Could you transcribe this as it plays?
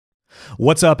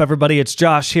What's up, everybody? It's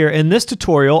Josh here. In this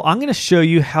tutorial, I'm going to show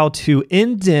you how to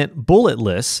indent bullet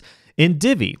lists in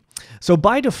Divi. So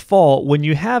by default, when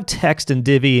you have text in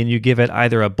Divi and you give it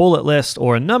either a bullet list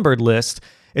or a numbered list,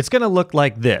 it's going to look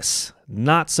like this.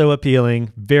 Not so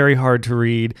appealing, very hard to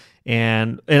read.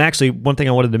 And actually, one thing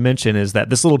I wanted to mention is that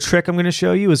this little trick I'm going to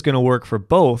show you is going to work for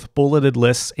both bulleted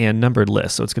lists and numbered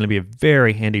lists. So it's going to be a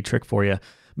very handy trick for you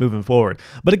moving forward.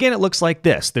 But again, it looks like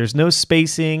this. There's no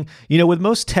spacing. You know, with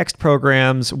most text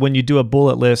programs, when you do a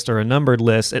bullet list or a numbered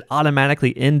list, it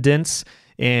automatically indents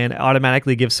and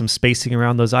automatically gives some spacing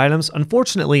around those items.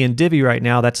 Unfortunately, in Divi right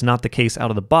now, that's not the case out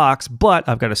of the box, but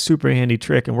I've got a super handy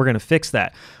trick and we're going to fix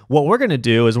that. What we're going to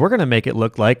do is we're going to make it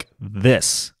look like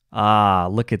this. Ah,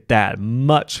 look at that.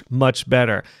 Much, much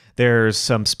better. There's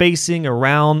some spacing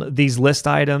around these list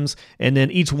items, and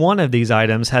then each one of these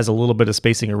items has a little bit of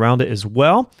spacing around it as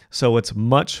well. So it's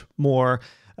much more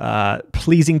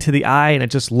pleasing to the eye, and it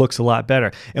just looks a lot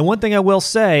better. And one thing I will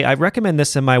say, I recommend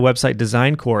this in my website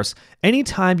design course.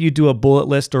 Anytime you do a bullet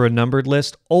list or a numbered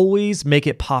list, always make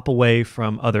it pop away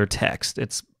from other text.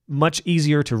 It's much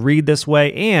easier to read this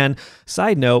way. And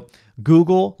side note,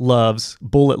 Google loves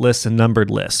bullet lists and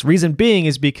numbered lists. Reason being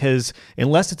is because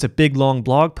unless it's a big long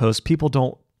blog post, people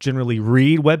don't generally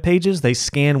read web pages, they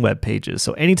scan web pages.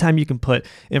 So anytime you can put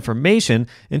information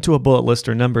into a bullet list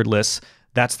or numbered list,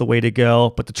 that's the way to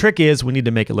go. But the trick is we need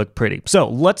to make it look pretty. So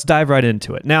let's dive right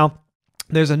into it. Now,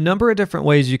 there's a number of different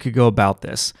ways you could go about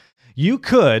this. You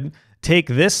could take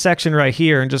this section right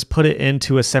here and just put it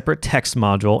into a separate text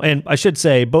module. And I should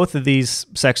say both of these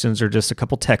sections are just a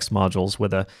couple text modules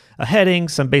with a heading,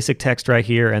 some basic text right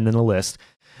here, and then a list.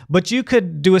 But you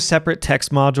could do a separate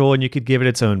text module and you could give it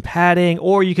its own padding,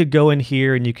 or you could go in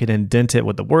here and you could indent it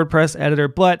with the WordPress editor.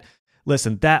 But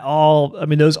listen,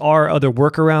 those are other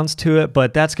workarounds to it,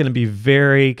 but that's going to be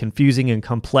very confusing and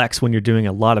complex when you're doing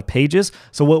a lot of pages.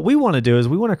 So what we want to do is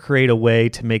we want to create a way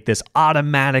to make this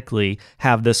automatically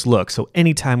have this look. So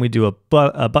anytime we do a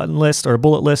button list or a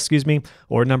bullet list,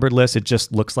 or a numbered list, it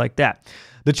just looks like that.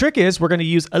 The trick is we're going to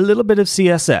use a little bit of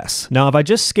CSS. Now, if I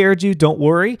just scared you, don't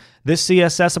worry. This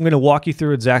CSS, I'm going to walk you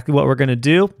through exactly what we're going to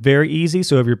do. Very easy.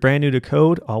 So if you're brand new to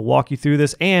code, I'll walk you through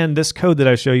this. And this code that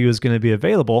I show you is going to be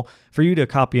available for you to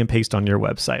copy and paste on your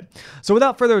website. So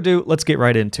without further ado, let's get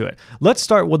right into it. Let's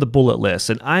start with the bullet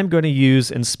list. And I'm going to use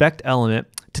inspect element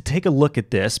to take a look at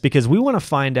this because we want to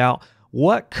find out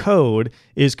what code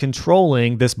is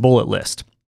controlling this bullet list.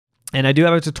 And I do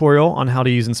have a tutorial on how to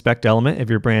use inspect element if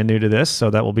you're brand new to this, so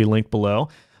that will be linked below.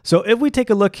 So if we take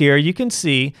a look here, you can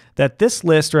see that this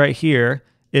list right here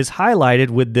is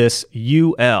highlighted with this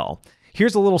UL.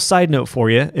 Here's a little side note for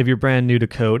you if you're brand new to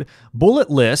code. Bullet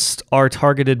lists are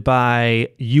targeted by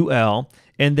UL,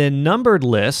 and then numbered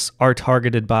lists are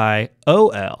targeted by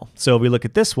OL. So if we look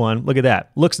at this one, look at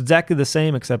that. Looks exactly the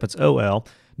same except it's OL,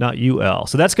 not UL.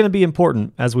 So that's going to be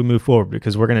important as we move forward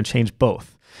because we're going to change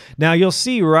both. Now you'll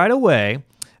see right away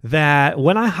that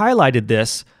when I highlighted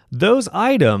this, those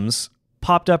items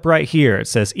popped up right here. It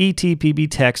says ETPB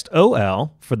text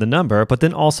OL for the number, but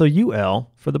then also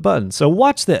UL for the button. So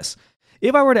watch this.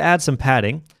 If I were to add some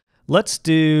padding, let's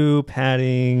do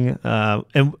padding.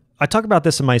 And I talk about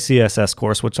this in my CSS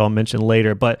course, which I'll mention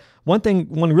later. But one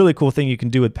really cool thing you can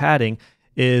do with padding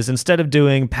is instead of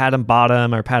doing padding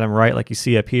bottom or padding right like you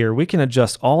see up here, we can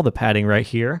adjust all the padding right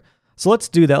here. So let's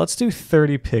do that. Let's do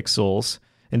 30 pixels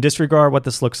and disregard what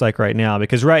this looks like right now,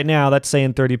 because right now that's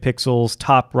saying 30 pixels,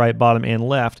 top, right, bottom, and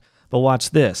left. But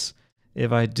watch this.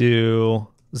 If I do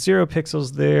 0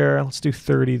 pixels there, let's do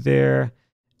 30 there,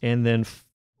 and then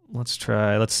let's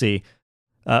see.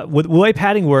 The way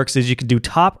padding works is you can do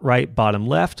top, right, bottom,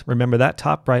 left. Remember that,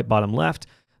 top, right, bottom, left.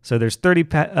 So there's 30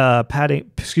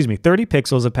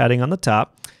 pixels of padding on the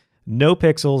top, no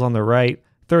pixels on the right,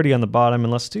 30 on the bottom,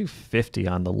 and let's do 50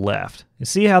 on the left. You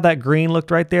see how that green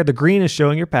looked right there? The green is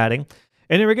showing your padding.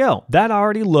 And there we go. That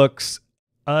already looks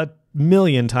a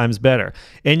million times better.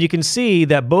 And you can see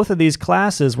that both of these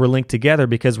classes were linked together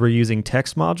because we're using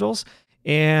text modules.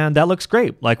 And that looks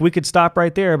great. Like we could stop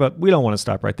right there, but we don't want to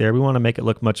stop right there. We want to make it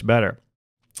look much better.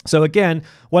 So again,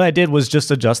 what I did was just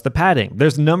adjust the padding.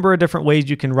 There's a number of different ways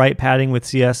you can write padding with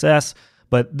CSS.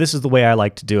 But this is the way I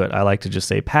like to do it. I like to just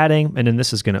say padding, and then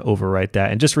this is going to overwrite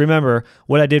that. And just remember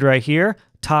what I did right here,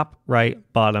 top, right,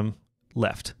 bottom,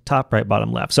 left. Top, right,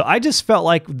 bottom, left. So I just felt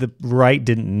like the right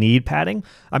didn't need padding.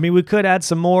 I mean, we could add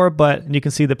some more, but you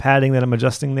can see the padding that I'm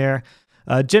adjusting there.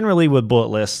 Generally with bullet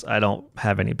lists, I don't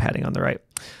have any padding on the right.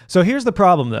 So here's the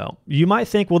problem though. You might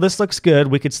think, well, this looks good.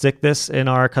 We could stick this in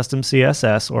our custom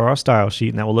CSS or our style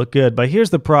sheet and that will look good. But here's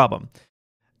the problem.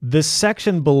 The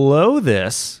section below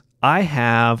this I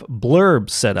have blurb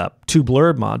set up, 2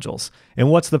 blurb modules. And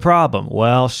what's the problem?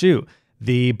 Well, shoot,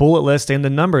 the bullet list and the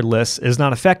numbered list is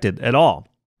not affected at all.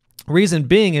 Reason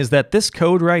being is that this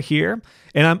code right here,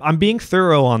 and I'm being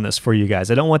thorough on this for you guys.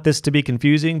 I don't want this to be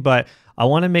confusing, but I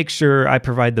want to make sure I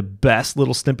provide the best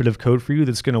little snippet of code for you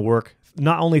that's going to work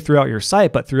not only throughout your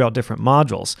site, but throughout different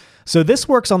modules. So this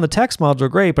works on the text module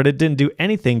great, but it didn't do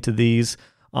anything to these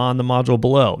on the module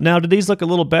below. Now, do these look a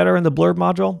little better in the blurb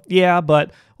module? Yeah,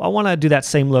 but I want to do that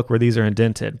same look where these are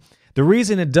indented. The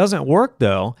reason it doesn't work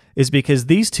though is because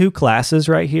these 2 classes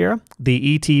right here,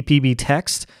 the ETPB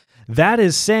text, that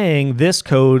is saying this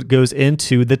code goes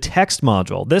into the text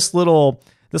module. This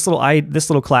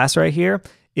little class right here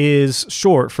is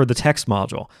short for the text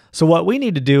module. So what we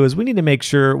need to do is we need to make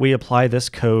sure we apply this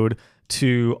code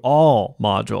to all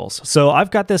modules. So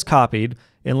I've got this copied,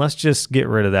 and let's just get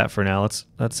rid of that for now. Let's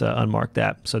unmark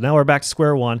that. So now we're back to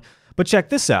square one. But check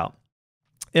this out.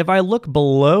 If I look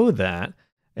below that,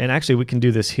 and actually we can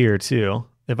do this here too.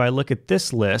 If I look at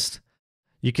this list,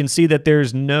 you can see that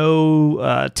there's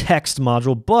no text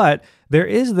module, but there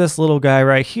is this little guy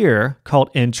right here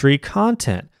called entry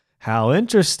content. How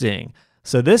interesting.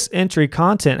 So this entry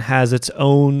content has its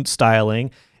own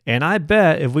styling, and I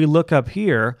bet if we look up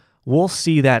here, we'll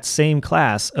see that same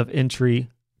class of entry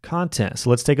content.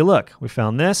 So let's take a look. We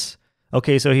found this.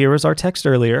 Okay, so here was our text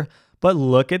earlier, but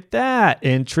look at that,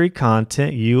 entry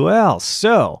content UL.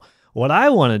 So what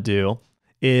I want to do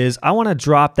is I want to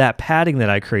drop that padding that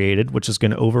I created, which is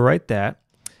going to overwrite that.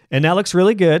 And that looks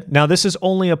really good. Now this is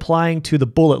only applying to the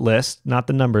bullet list, not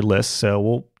the numbered list, so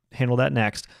we'll handle that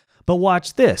next. But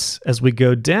watch this as we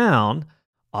go down.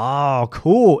 Oh,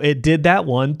 cool. It did that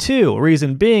one too.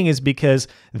 Reason being is because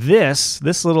this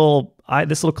little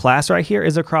class right here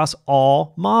is across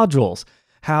all modules.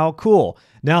 How cool.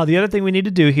 Now, the other thing we need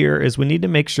to do here is we need to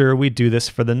make sure we do this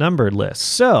for the numbered list.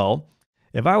 So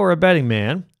if I were a betting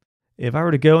man, if I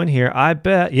were to go in here, I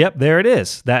bet, yep, there it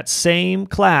is. That same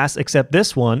class, except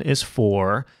this one is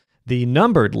for the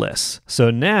numbered lists. So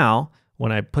now,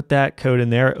 when I put that code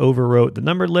in there, it overwrote the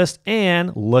numbered list,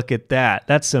 and look at that.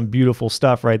 That's some beautiful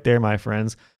stuff right there, my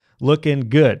friends. Looking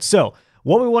good. So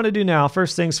what we want to do now,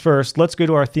 first things first, let's go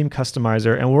to our theme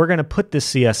customizer, and we're going to put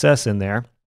this CSS in there.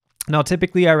 Now,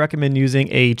 typically I recommend using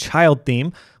a child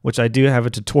theme, which I do have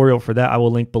a tutorial for that I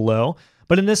will link below.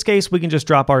 But in this case, we can just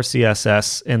drop our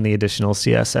CSS in the additional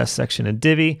CSS section in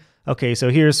Divi. Okay, so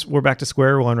we're back to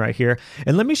square one right here.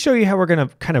 And let me show you how we're going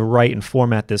to kind of write and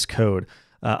format this code.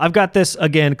 I've got this,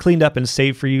 again, cleaned up and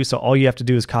saved for you, so all you have to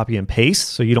do is copy and paste,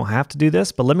 so you don't have to do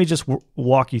this, but let me just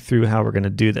walk you through how we're going to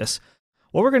do this.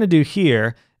 What we're going to do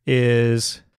here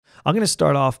is I'm going to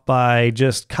start off by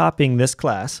just copying this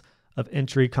class of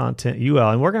entry content UL,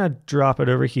 and we're going to drop it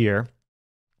over here.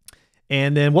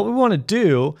 And then what we want to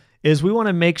do is we want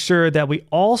to make sure that we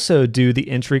also do the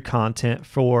entry content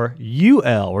for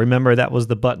UL. Remember, that was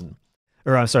the button,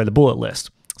 or I'm sorry, the bullet list.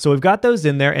 So we've got those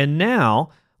in there, and now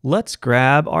let's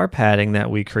grab our padding that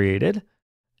we created,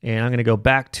 and I'm going to go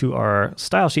back to our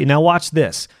style sheet. Now watch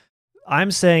this.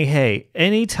 I'm saying, hey,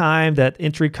 anytime that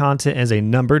entry content is a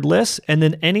numbered list, and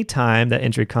then anytime that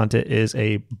entry content is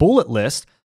a bullet list,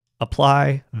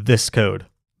 apply this code.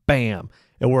 Bam.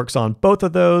 It works on both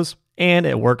of those, and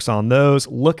it works on those.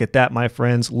 Look at that, my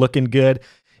friends, looking good.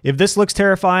 If this looks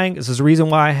terrifying, this is the reason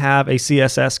why I have a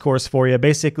CSS course for you.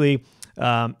 Basically,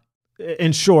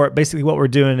 in short, basically what we're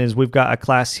doing is we've got a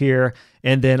class here,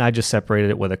 and then I just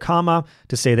separated it with a comma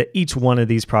to say that each one of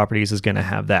these properties is going to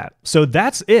have that. So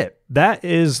that's it. That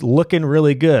is looking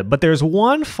really good. But there's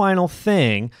one final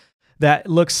thing that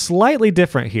looks slightly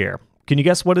different here. Can you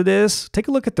guess what it is? Take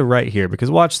a look at the right here, because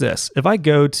watch this. If I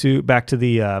go back to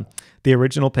the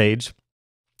original page,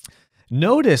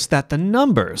 notice that the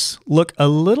numbers look a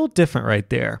little different right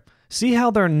there. See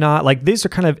how they're not, like these are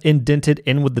kind of indented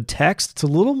in with the text. It's a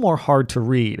little more hard to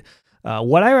read.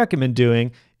 What I recommend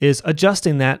doing is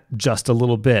adjusting that just a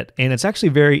little bit, and it's actually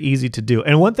very easy to do.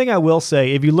 And one thing I will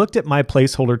say, if you looked at my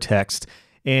placeholder text,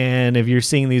 and if you're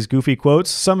seeing these goofy quotes,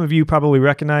 some of you probably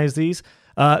recognize these.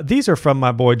 These are from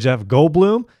my boy Jeff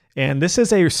Goldblum, and this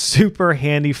is a super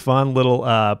handy, fun little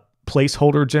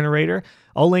placeholder generator.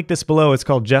 I'll link this below. It's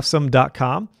called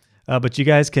jeffsome.com. But you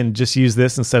guys can just use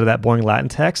this instead of that boring Latin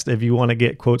text. If you want to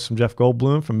get quotes from Jeff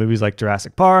Goldblum from movies like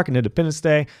Jurassic Park and Independence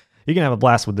Day, you can have a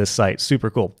blast with this site. Super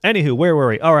cool. Anywho, where were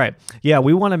we? All right. Yeah,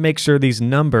 we want to make sure these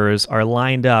numbers are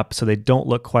lined up so they don't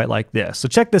look quite like this. So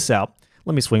check this out.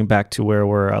 Let me swing back to where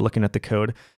we're looking at the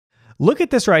code. Look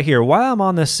at this right here. While I'm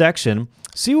on this section,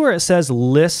 see where it says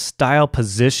list style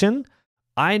position?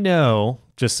 I know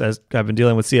just as I've been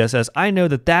dealing with CSS, I know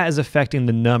that that is affecting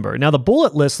the number. Now the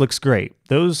bullet list looks great.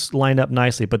 Those line up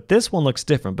nicely, but this one looks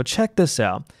different. But check this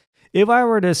out. If I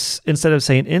were to, instead of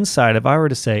saying inside, if I were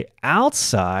to say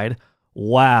outside,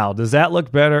 wow, does that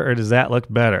look better or does that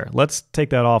look better? Let's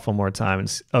take that off one more time.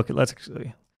 Okay,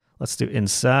 let's do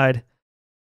inside.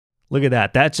 Look at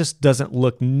that. That just doesn't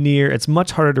look near. It's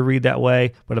much harder to read that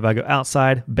way. But if I go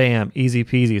outside, bam, easy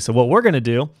peasy. So what we're going to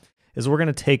do is we're going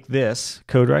to take this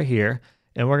code right here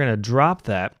and we're going to drop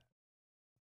that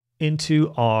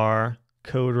into our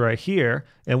code right here.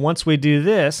 And once we do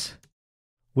this,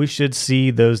 we should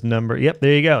see those numbers. Yep,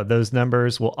 there you go. Those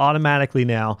numbers will automatically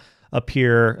now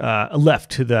appear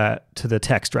left to the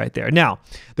text right there. Now,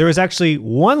 there was actually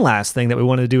one last thing that we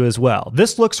want to do as well.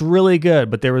 This looks really good,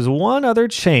 but there was one other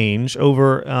change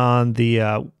over on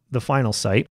the final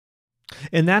site,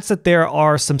 and that's that there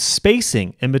are some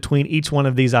spacing in between each one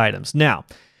of these items. Now,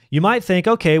 you might think,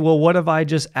 okay, well, what if I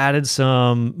just added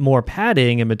some more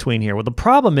padding in between here? Well, the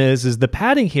problem is the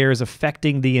padding here is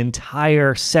affecting the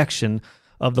entire section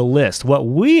of the list. What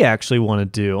we actually want to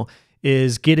do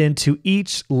is get into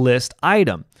each list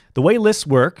item. The way lists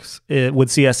works with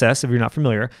CSS, if you're not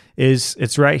familiar, is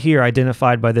it's right here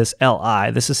identified by this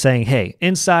LI. This is saying, hey,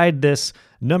 inside this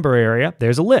number area,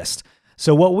 there's a list.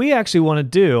 So what we actually want to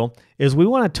do is we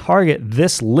want to target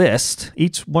this list,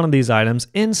 each one of these items,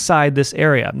 inside this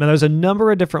area. Now, there's a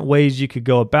number of different ways you could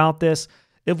go about this.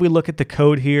 If we look at the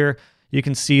code here, you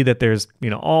can see that there's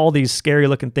all these scary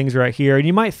looking things right here. And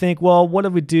you might think, well, what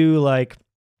if we do like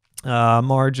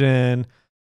margin,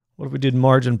 what if we did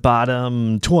margin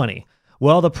bottom 20?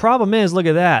 Well, the problem is, look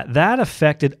at that. That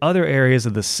affected other areas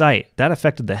of the site. That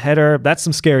affected the header. That's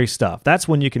some scary stuff. That's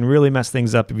when you can really mess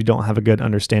things up if you don't have a good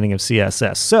understanding of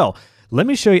CSS. So let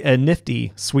me show you a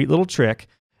nifty, sweet little trick,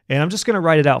 and I'm just going to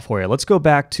write it out for you. Let's go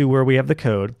back to where we have the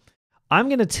code. I'm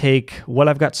going to take what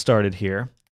I've got started here,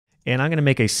 and I'm going to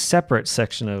make a separate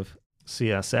section of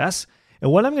CSS.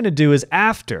 And what I'm going to do is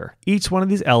after each one of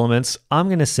these elements, I'm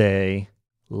going to say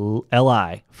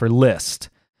LI for list.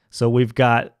 So we've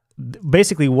got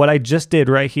basically what I just did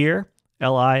right here,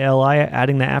 LI,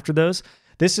 adding that after those.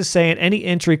 This is saying any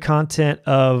entry content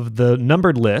of the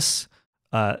numbered lists,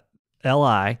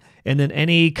 LI, and then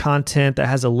any content that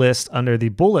has a list under the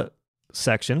bullet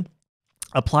section,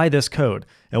 apply this code.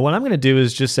 And what I'm going to do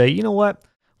is just say, you know what?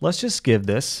 Let's just give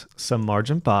this some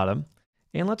margin bottom,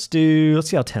 and let's see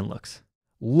how 10 looks.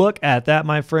 Look at that,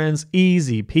 my friends.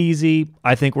 Easy peasy.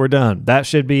 I think we're done. That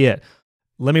should be it.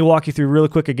 Let me walk you through real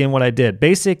quick again what I did.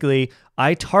 Basically,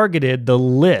 I targeted the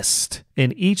list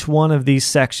in each one of these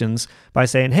sections by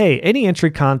saying, hey, any entry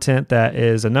content that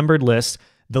is a numbered list,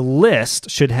 the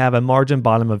list should have a margin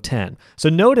bottom of 10. So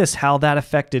notice how that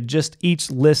affected just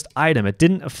each list item. It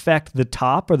didn't affect the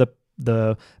top or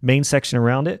the main section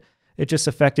around it. It just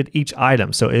affected each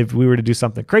item. So if we were to do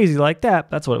something crazy like that,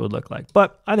 that's what it would look like.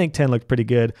 But I think 10 looked pretty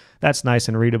good. That's nice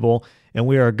and readable, and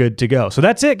we are good to go. So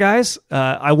that's it, guys.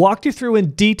 I walked you through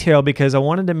in detail because I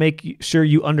wanted to make sure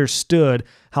you understood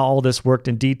how all this worked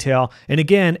in detail. And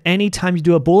again, anytime you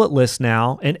do a bullet list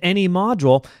now in any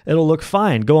module, it'll look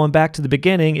fine. Going back to the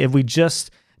beginning, if we just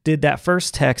did that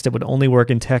first text, it would only work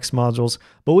in text modules,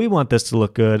 but we want this to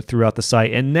look good throughout the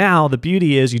site. And now the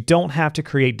beauty is you don't have to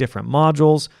create different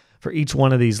modules for each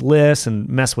one of these lists and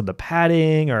mess with the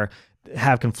padding or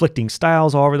have conflicting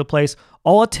styles all over the place.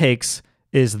 All it takes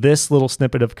is this little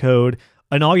snippet of code,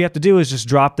 and all you have to do is just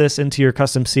drop this into your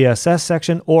custom CSS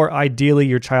section, or ideally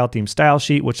your child theme style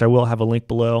sheet, which I will have a link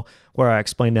below where I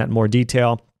explain that in more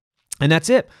detail. And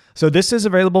that's it. So this is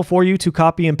available for you to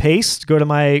copy and paste. Go to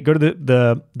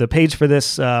the page for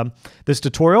this this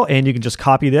tutorial, and you can just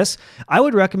copy this. I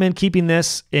would recommend keeping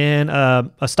this in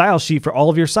a style sheet for all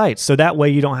of your sites, so that way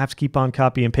you don't have to keep on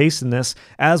copy and pasting this.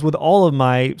 As with all of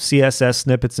my CSS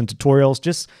snippets and tutorials,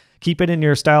 just keep it in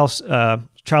your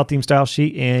child theme style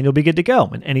sheet, and you'll be good to go.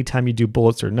 And anytime you do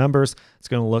bullets or numbers, it's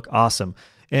going to look awesome.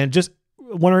 And just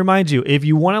want to remind you, if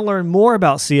you want to learn more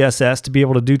about CSS to be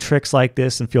able to do tricks like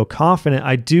this and feel confident,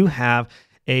 I do have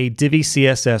a Divi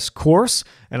CSS course,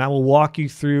 and I will walk you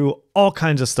through all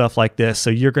kinds of stuff like this. So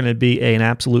you're going to be an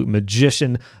absolute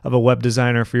magician of a web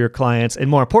designer for your clients. And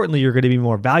more importantly, you're going to be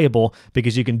more valuable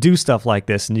because you can do stuff like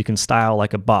this and you can style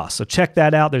like a boss. So check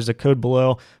that out. There's a code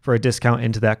below for a discount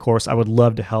into that course. I would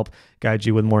love to help guide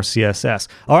you with more CSS.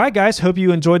 All right, guys, hope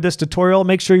you enjoyed this tutorial.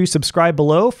 Make sure you subscribe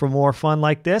below for more fun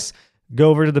like this. Go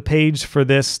over to the page for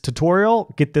this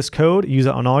tutorial, get this code, use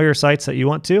it on all your sites that you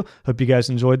want to. Hope you guys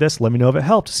enjoyed this. Let me know if it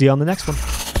helped. See you on the next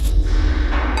one.